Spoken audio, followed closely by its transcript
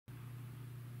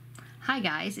Hi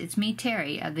guys, it's me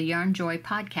Terry of the Yarnjoy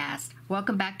podcast.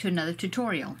 Welcome back to another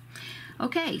tutorial.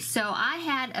 Okay, so I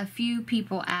had a few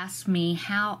people ask me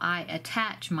how I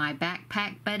attach my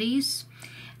backpack buddies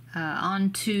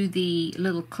onto the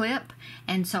little clip,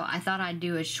 and so I thought I'd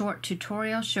do a short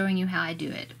tutorial showing you how I do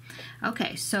it.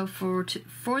 Okay, so for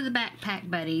the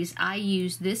backpack buddies, I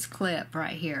use this clip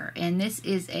right here, and this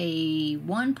is a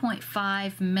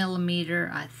 1.5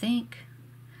 millimeter, I think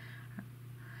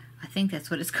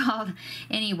that's what it's called.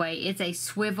 Anyway, it's a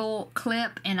swivel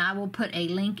clip, and I will put a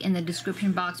link in the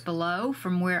description box below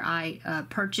from where I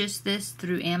purchased this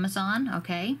through Amazon,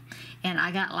 okay? And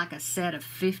I got like a set of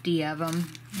 50 of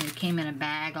them. They came in a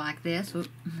bag like this,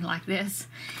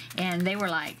 and they were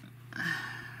like,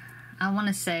 I want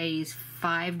to say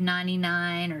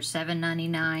 $5.99 or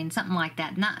 $7.99, something like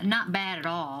that. Not bad at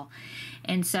all.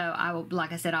 And so I will,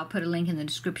 like I said, I'll put a link in the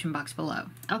description box below.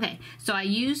 Okay, so I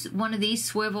use one of these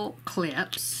swivel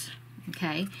clips,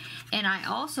 okay, and I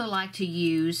also like to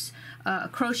use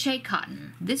crochet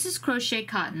cotton. This is crochet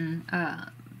cotton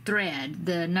thread,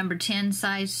 the number 10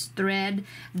 size thread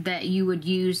that you would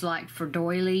use like for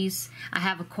doilies. I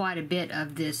have quite a bit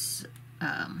of this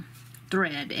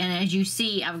thread, and as you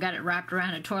see, I've got it wrapped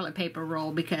around a toilet paper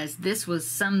roll because this was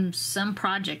some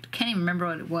project. Can't even remember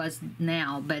what it was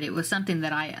now, but it was something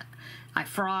that I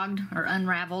frogged or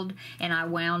unraveled, and I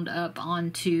wound up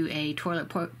onto a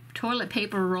toilet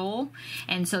paper roll,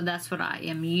 and so that's what I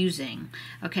am using.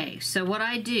 Okay, so what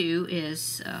I do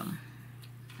is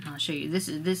I'll show you. This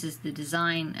is the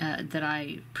design that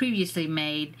I previously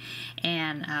made,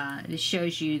 and it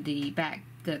shows you the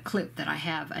clip that I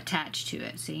have attached to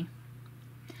it. See?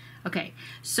 Okay,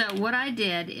 so what I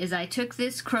did is I took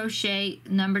this crochet,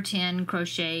 number 10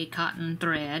 crochet cotton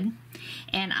thread,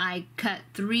 and I cut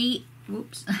three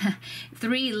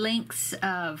lengths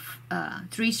of,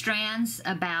 3 strands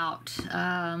about,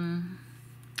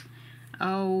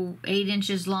 8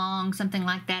 inches long, something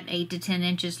like that, 8 to 10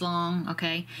 inches long,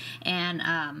 okay? And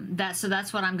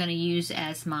that's what I'm going to use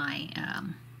as my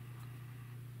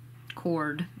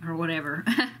cord or whatever.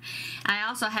 I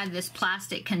also have this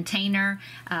plastic container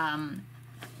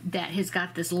that has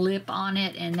got this lip on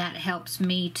it, and that helps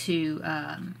me to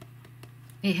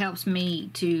have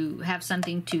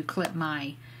something to clip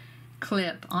my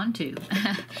clip onto.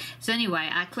 So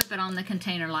anyway, I clip it on the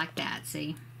container like that,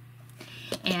 see?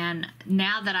 And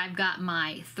now that I've got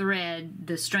my thread,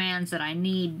 the strands that I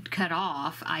need cut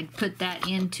off, I put that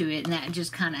into it, and that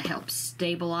just kind of helps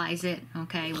stabilize it,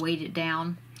 okay, weight it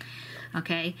down.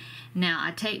 Okay, now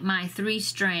I take my 3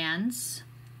 strands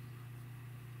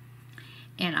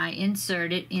and I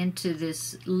insert it into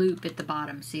this loop at the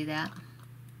bottom. See that?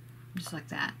 Just like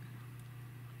that.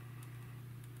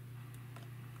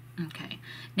 Okay,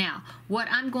 now what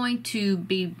I'm going to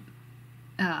be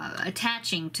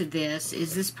attaching to this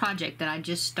is this project that I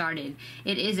just started.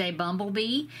 It is a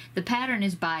bumblebee. The pattern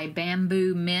is by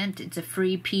Bamboo Mint. It's a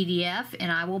free PDF,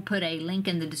 and I will put a link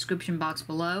in the description box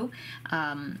below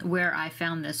where I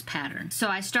found this pattern. So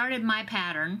I started my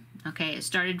pattern. Okay, it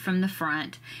started from the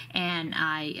front, and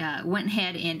I went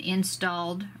ahead and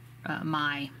installed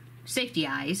my safety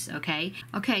eyes, okay?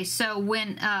 Okay, so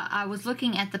when I was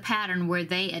looking at the pattern where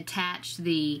they attached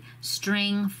the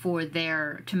string for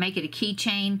to make it a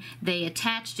keychain, they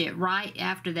attached it right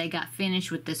after they got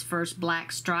finished with this first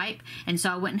black stripe, and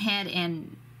so I went ahead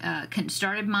and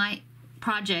started my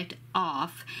project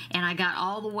off, and I got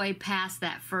all the way past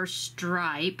that first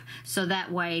stripe, so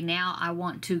that way now I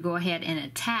want to go ahead and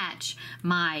attach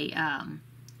my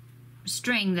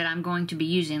string that I'm going to be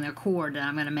using, the cord that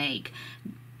I'm going to make.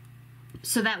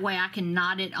 So that way I can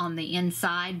knot it on the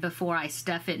inside before I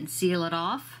stuff it and seal it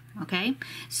off, okay?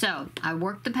 So I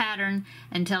work the pattern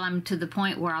until I'm to the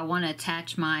point where I want to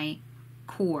attach my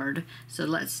cord. So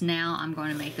now I'm going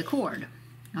to make the cord.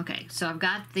 Okay, so I've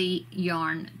got the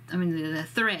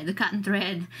the cotton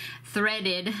thread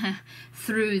threaded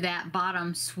through that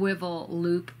bottom swivel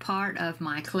loop part of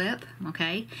my clip,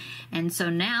 okay? And so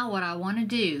now what I want to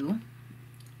do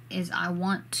is I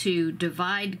want to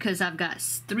divide, because I've got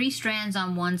 3 strands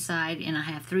on one side and I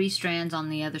have 3 strands on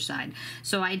the other side.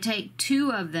 So I take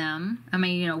 2 of them,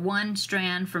 1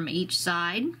 strand from each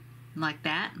side, like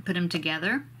that, put them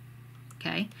together,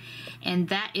 okay? And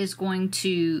that is going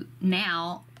to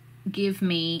now give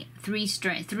me 3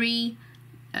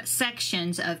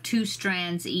 sections of 2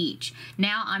 strands each.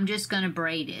 Now I'm just going to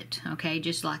braid it, okay?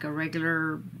 Just like a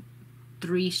regular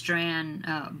 3-strand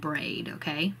braid,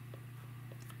 okay?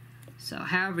 So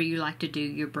however you like to do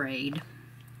your braid.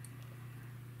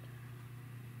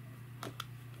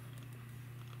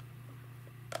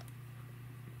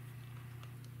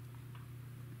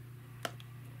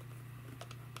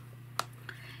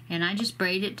 And I just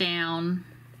braid it down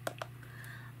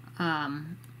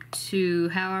to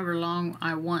however long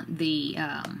I want the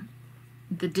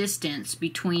distance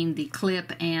between the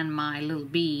clip and my little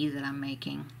bee that I'm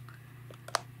making.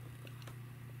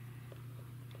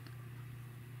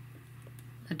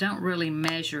 I don't really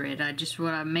measure it.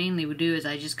 What I mainly would do is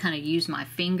I just kind of use my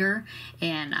finger,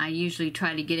 and I usually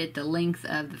try to get it the length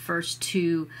of the first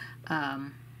two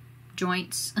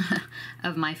joints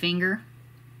of my finger,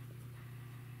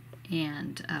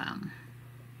 and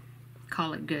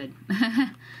call it good.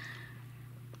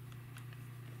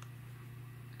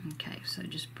 Okay, so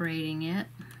just braiding it.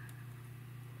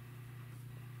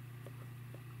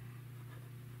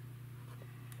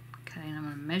 Okay, and I'm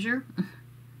going to measure.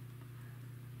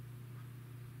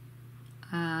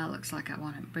 Looks like I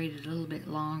want to braid it a little bit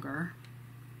longer.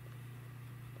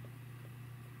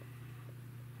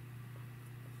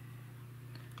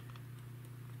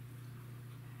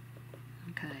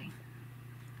 Okay.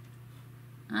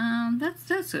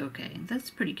 That's okay. That's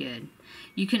pretty good.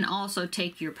 You can also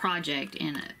take your project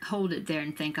and hold it there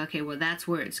and think, okay, well, that's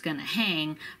where it's going to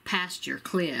hang past your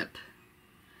clip,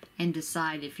 and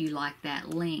decide if you like that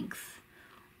length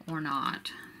or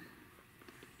not.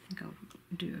 Go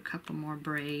do a couple more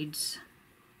braids.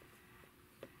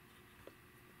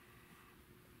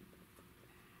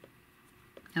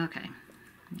 Okay,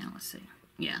 now let's see.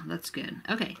 Yeah, that's good.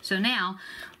 Okay, so now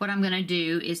what I'm going to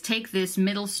do is take this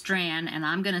middle strand and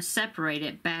I'm going to separate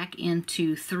it back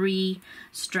into 3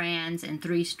 strands and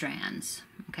 3 strands.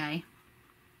 Okay,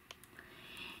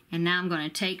 and now I'm going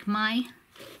to take my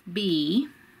bee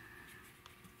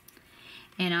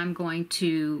and I'm going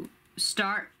to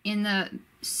start in the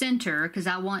center, because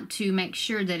I want to make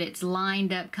sure that it's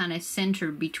lined up, kind of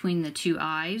centered between the 2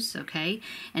 eyes. Okay,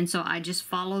 and so I just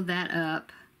follow that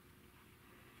up,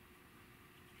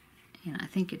 and I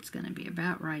think it's going to be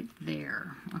about right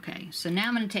there. Okay, so now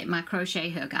I'm going to take my crochet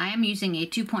hook. I am using a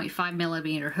 2.5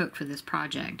 millimeter hook for this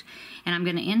project, and I'm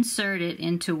going to insert it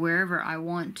into wherever I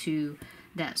want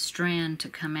that strand to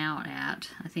come out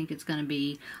at. I think it's going to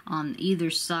be on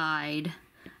either side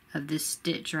of this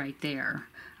stitch right there.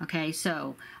 Okay,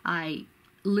 so I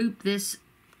loop this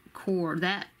cord,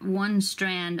 that one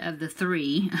strand of the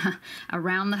 3,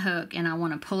 around the hook, and I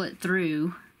want to pull it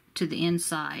through to the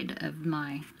inside of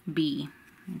my bee.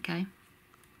 Okay,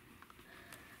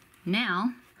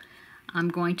 now I'm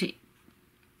going to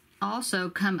also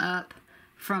come up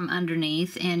from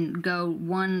underneath and go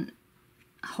 1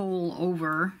 hole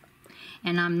over,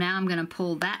 and now I'm going to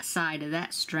pull that side of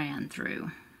that strand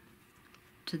through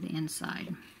to the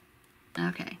inside.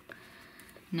 Okay,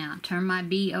 now turn my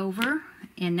bee over,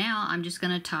 and now I'm just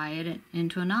going to tie it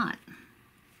into a knot,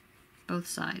 both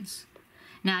sides.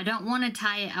 Now I don't want to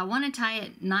tie it, I want to tie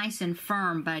it nice and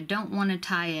firm, but I don't want to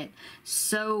tie it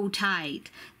so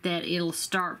tight that it'll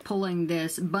start pulling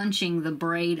this, bunching the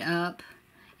braid up,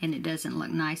 and it doesn't look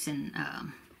nice and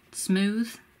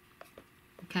smooth.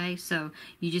 Okay, so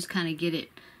you just kind of get it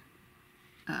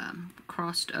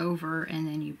crossed over, and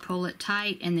then you pull it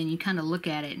tight, and then you kind of look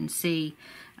at it and see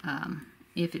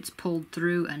if it's pulled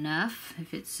through enough,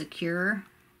 if it's secure.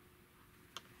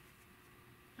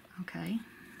 Okay,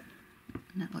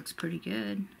 that looks pretty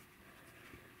good.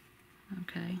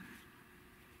 Okay,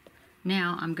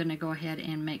 now I'm going to go ahead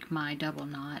and make my double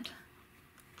knot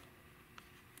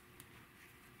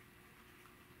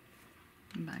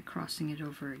by crossing it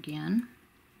over again.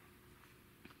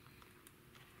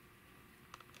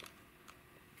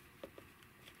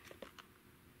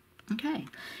 Okay,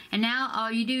 and now all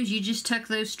you do is you just tuck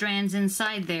those strands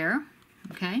inside there.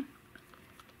 Okay,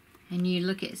 and you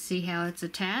look at, see how it's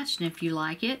attached, and if you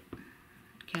like it.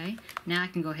 Okay, now I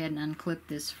can go ahead and unclip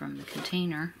this from the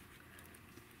container.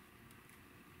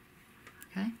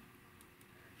 Okay,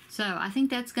 so I think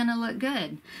that's going to look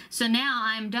good. So now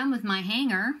I'm done with my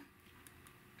hanger.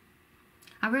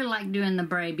 I really like doing the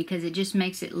braid because it just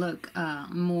makes it look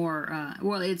more,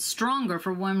 well, it's stronger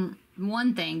for one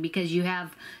thing, because you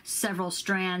have several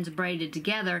strands braided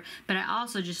together, but I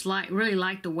also just really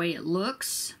like the way it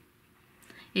looks.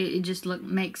 It just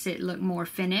makes it look more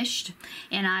finished,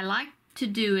 and I like to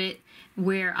do it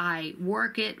where I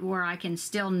work it, where I can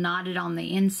still knot it on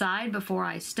the inside before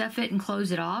I stuff it and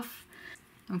close it off.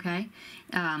 Okay,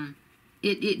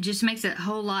 it just makes it a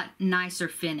whole lot nicer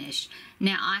finish.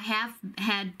 Now I have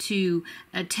had to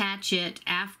attach it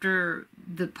after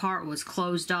the part was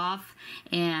closed off,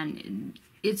 and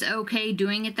it's okay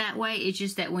doing it that way. It's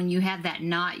just that when you have that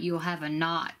knot, you'll have a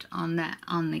knot on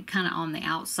the kind of on the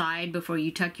outside before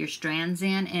you tuck your strands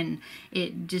in, and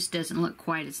it just doesn't look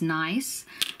quite as nice.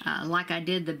 Like I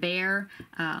did the bear,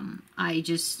 I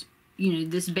just you know,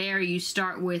 this bear, you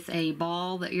start with a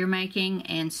ball that you're making,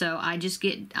 and so I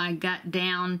got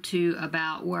down to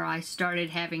about where I started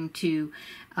having to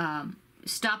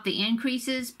stop the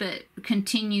increases but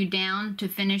continue down to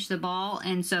finish the ball.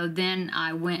 And so then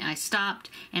I stopped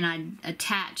and I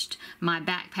attached my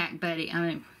backpack buddy,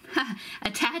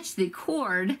 attached the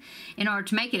cord in order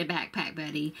to make it a backpack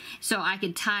buddy so I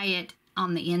could tie it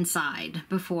on the inside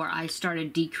before I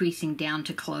started decreasing down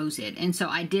to close it. And so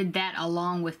I did that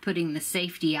along with putting the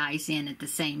safety eyes in at the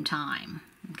same time.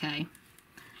 Okay,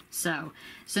 so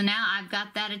now I've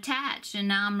got that attached, and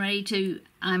now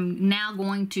I'm now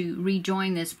going to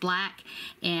rejoin this black,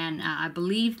 and I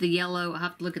believe the yellow, I'll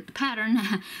have to look at the pattern,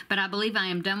 but I believe I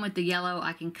am done with the yellow.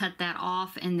 I can cut that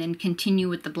off and then continue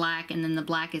with the black, and then the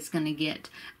black is going to get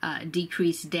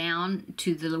decreased down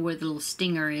to where the little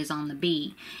stinger is on the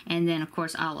bee. And then of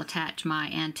course I'll attach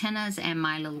my antennas and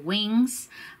my little wings,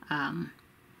 and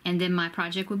then my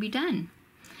project will be done.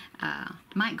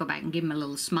 Might go back and give him a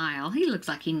little smile. He looks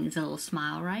like he needs a little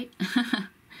smile, right?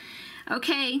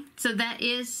 Okay, so that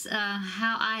is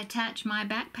how I attach my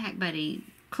backpack buddy,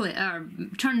 or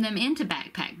turn them into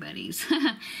backpack buddies.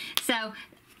 So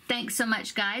thanks so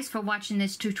much, guys, for watching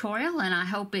this tutorial, and I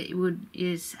hope it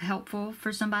is helpful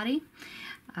for somebody.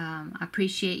 I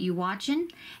appreciate you watching,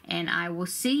 and I will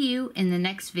see you in the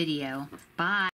next video. Bye.